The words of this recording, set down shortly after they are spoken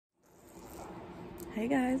Hey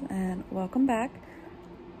guys, and welcome back.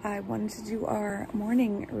 I wanted to do our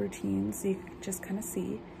morning routine so you can just kind of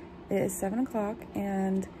see. It is 7 o'clock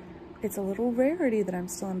and it's a little rarity that I'm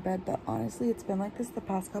still in bed, but honestly it's been like this the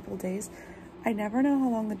past couple of days. I never know how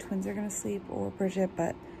long the twins are gonna sleep or Bridget,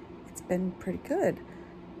 but it's been pretty good.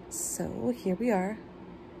 So here we are.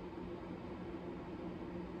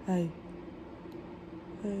 Hi.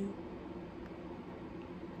 Hi.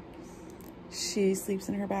 She sleeps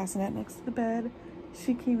in her bassinet next to the bed.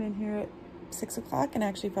 She came in here at 6 o'clock and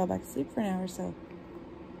actually fell back asleep for an hour, so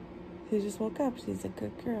she just woke up. She's a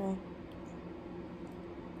good girl.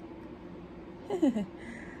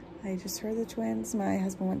 I just heard the twins. My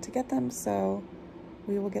husband went to get them, so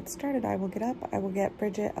we will get started. I will get up. I will get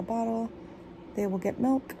Bridget a bottle. They will get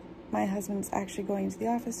milk. My husband's actually going to the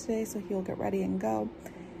office today, so he will get ready and go.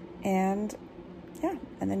 And yeah,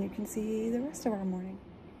 and then you can see the rest of our morning.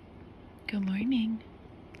 Good morning.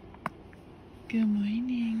 Good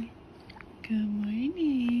morning. Good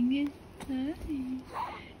morning.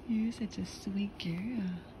 Hi. You're such a sweet girl.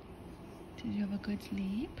 Did you have a good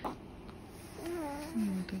sleep? You're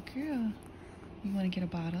a good girl. You want to get a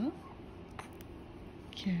bottle?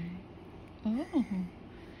 Okay. Oh,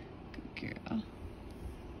 good girl.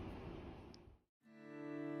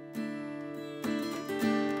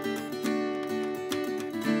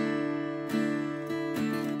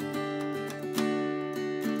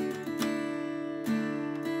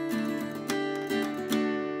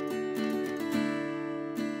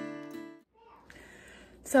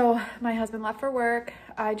 So my husband left for work.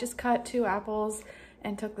 I just cut 2 apples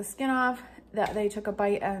and took the skin off. That they took a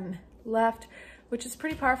bite and left, which is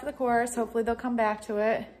pretty par for the course. Hopefully they'll come back to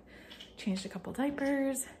it. Changed a couple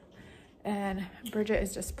diapers, and Bridget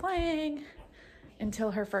is just playing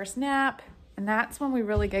until her first nap, and that's when we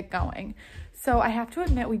really get going. So I have to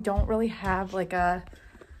admit, we don't really have like a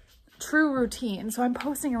true routine. So I'm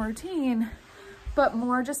posting a routine, but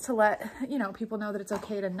more just to let people know that it's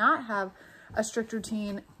okay to not have a strict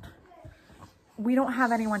routine. We don't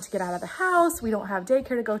have anyone to get out of the house. We don't have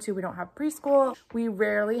daycare to go to. We don't have preschool. We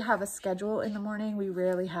rarely have a schedule in the morning. We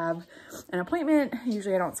rarely have an appointment.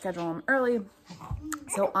 Usually I don't schedule them early.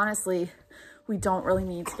 So honestly, we don't really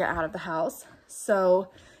need to get out of the house. So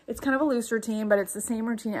it's kind of a loose routine, but it's the same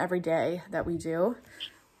routine every day that we do.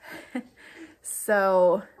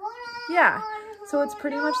 So yeah, so it's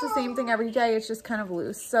pretty much the same thing every day. It's just kind of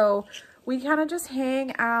loose. So we kind of just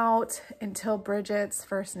hang out until Bridget's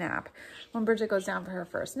first nap. When Bridget goes down for her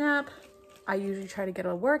first nap, I usually try to get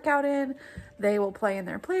a workout in. They will play in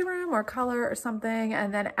their playroom or color or something.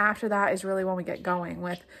 And then after that is really when we get going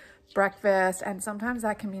with breakfast. And sometimes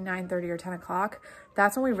that can be 9:30 or 10 o'clock.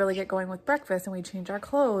 That's when we really get going with breakfast, and we change our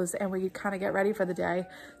clothes and we kind of get ready for the day.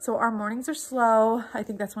 So our mornings are slow. I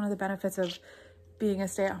think that's one of the benefits of being a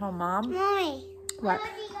stay-at-home mom. Mommy, what?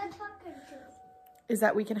 Is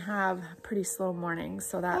that we can have pretty slow mornings.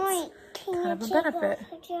 So that's kind of a benefit.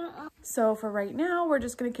 So for right now, we're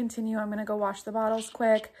just gonna continue. I'm gonna go wash the bottles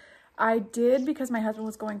quick. I did, because my husband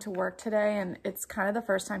was going to work today, and it's kind of the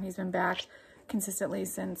first time he's been back consistently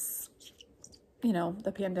since,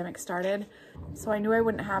 the pandemic started. So I knew I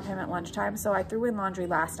wouldn't have him at lunchtime. So I threw in laundry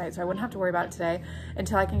last night, so I wouldn't have to worry about it today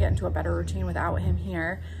until I can get into a better routine without him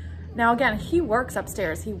here. Now, again, he works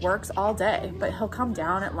upstairs. He works all day, but he'll come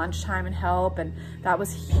down at lunchtime and help, and that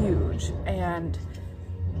was huge. And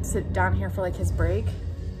sit down here for like his break.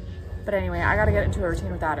 But anyway, I got to get into a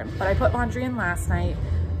routine without him. But I put laundry in last night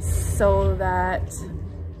so that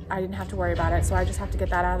I didn't have to worry about it. So I just have to get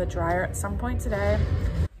that out of the dryer at some point today.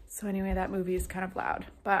 So anyway, that movie is kind of loud,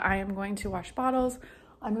 but I am going to wash bottles.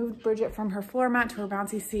 I moved Bridget from her floor mat to her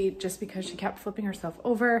bouncy seat just because she kept flipping herself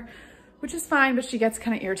over, which is fine, but she gets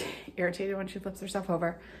kind of irritated when she flips herself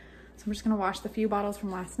over. So I'm just gonna wash the few bottles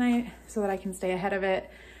from last night so that I can stay ahead of it.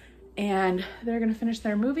 And they're gonna finish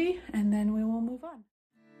their movie, and then we will move on.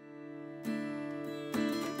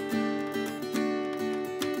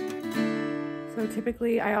 So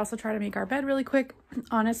typically, I also try to make our bed really quick.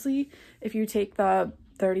 Honestly, if you take the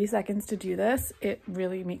 30 seconds to do this, it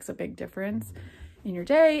really makes a big difference in your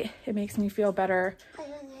day. It makes me feel better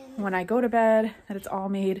when I go to bed that it's all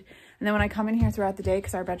made. And then when I come in here throughout the day,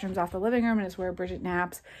 because our bedroom's off the living room and it's where Bridget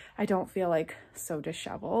naps, I don't feel like so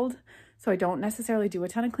disheveled. So I don't necessarily do a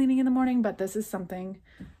ton of cleaning in the morning, but this is something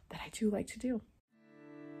that I do like to do.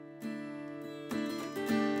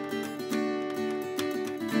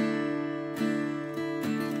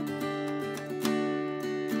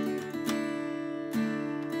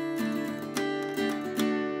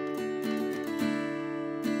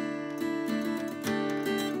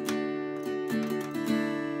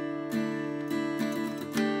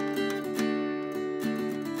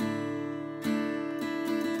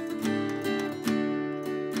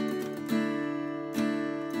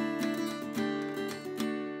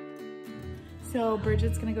 So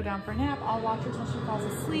Bridget's gonna go down for a nap. I'll watch her till she falls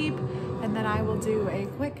asleep, and then I will do a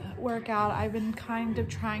quick workout. I've been kind of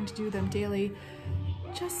trying to do them daily,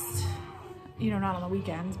 just, you know, not on the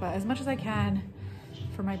weekends, but as much as I can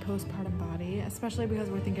for my postpartum body, especially because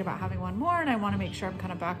we're thinking about having one more and I wanna make sure I'm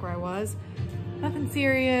kind of back where I was. Nothing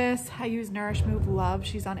serious. I use Nourish Move Love.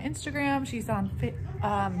 She's on Instagram, she's on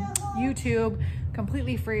YouTube,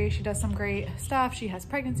 completely free. She does some great stuff. She has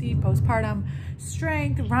pregnancy, postpartum,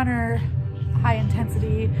 strength, runner, high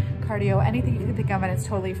intensity, cardio, anything you can think of, and it's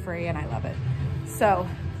totally free and I love it. So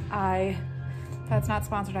that's not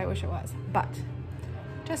sponsored, I wish it was, but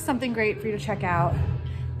just something great for you to check out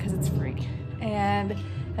because it's free. And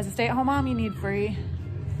as a stay-at-home mom, you need free.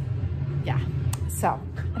 Yeah. So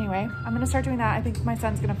anyway, I'm gonna start doing that. I think my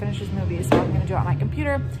son's gonna finish his movie, so I'm gonna do it on my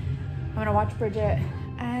computer. I'm gonna watch Bridget,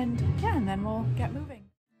 and yeah, and then we'll get moving.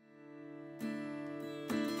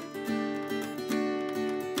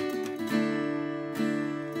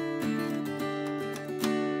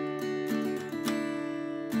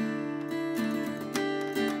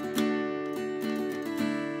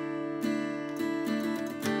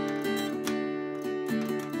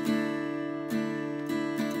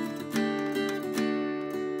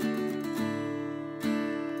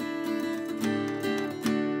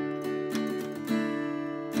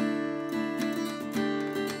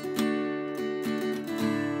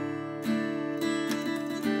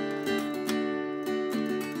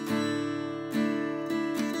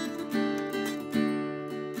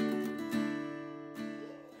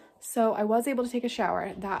 So I was able to take a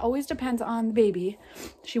shower. That always depends on the baby.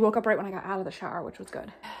 She woke up right when I got out of the shower, which was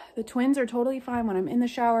good. The twins are totally fine when I'm in the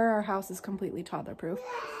shower. Our house is completely toddler proof.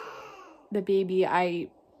 The baby, the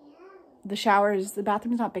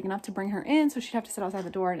bathroom's not big enough to bring her in, so she'd have to sit outside the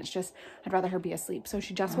door, and it's just, I'd rather her be asleep. So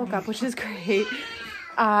she just woke up, which is great.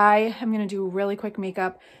 I am gonna do really quick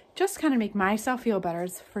makeup, just kind of make myself feel better.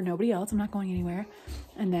 It's for nobody else. I'm not going anywhere.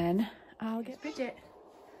 And then I'll get Bridget.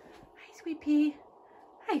 Hi, sweet pea.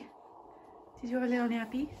 Hi. Did you have a little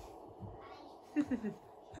nappy?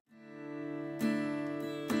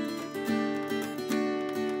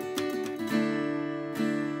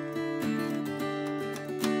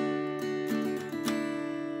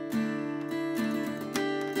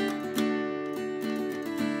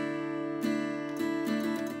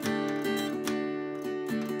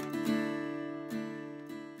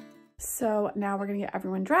 So now we're gonna get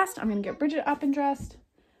everyone dressed. I'm gonna get Bridget up and dressed.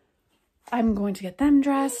 I'm going to get them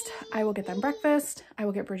dressed. I will get them breakfast. I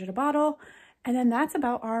will get Bridget a bottle. And then that's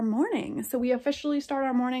about our morning. So we officially start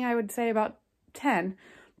our morning, I would say about 10.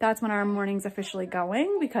 That's when our morning's officially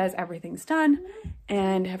going because everything's done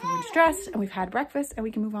and everyone's dressed and we've had breakfast and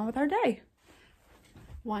we can move on with our day.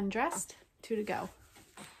 1 dressed, 2 to go.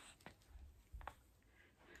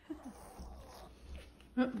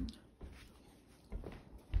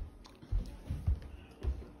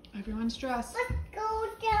 Everyone's dressed. Let's go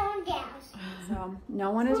downstairs. So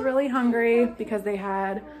no one is really hungry because they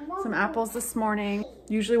had some apples this morning.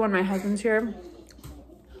 Usually when my husband's here,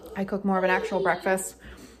 I cook more of an actual breakfast,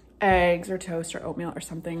 eggs or toast or oatmeal or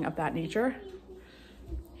something of that nature.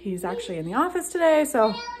 He's actually in the office today,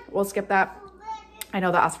 so we'll skip that. I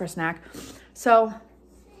know they asked for a snack. So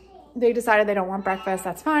they decided they don't want breakfast.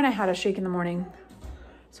 That's fine. I had a shake in the morning.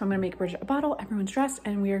 So I'm gonna make Bridget a bottle. Everyone's dressed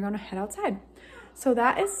and we are gonna head outside. So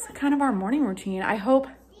that is kind of our morning routine. I hope,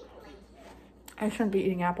 I shouldn't be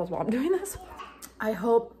eating apples while I'm doing this. I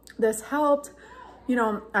hope this helped. You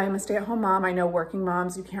know, I'm a stay-at-home mom. I know working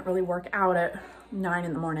moms, you can't really work out at 9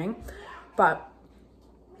 in the morning, but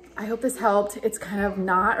I hope this helped. It's kind of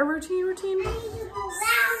not a routine.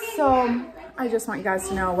 So I just want you guys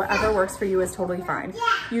to know whatever works for you is totally fine.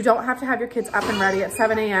 You don't have to have your kids up and ready at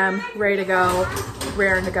 7 a.m., ready to go,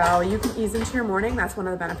 raring to go. You can ease into your morning. That's one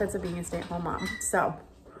of the benefits of being a stay-at-home mom. So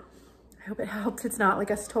I hope it helped. It's not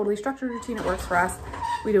like a totally structured routine. It works for us.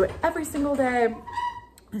 We do it every single day.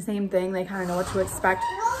 The same thing. They kind of know what to expect.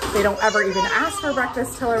 They don't ever even ask for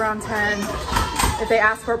breakfast till around 10. If they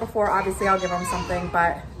ask for it before, obviously I'll give them something,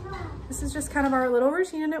 but this is just kind of our little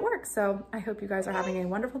routine and it works. So I hope you guys are having a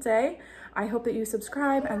wonderful day. I hope that you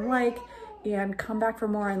subscribe and like and come back for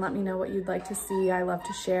more and let me know what you'd like to see. I love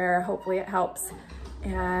to share. Hopefully it helps.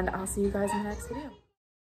 And I'll see you guys in the next video.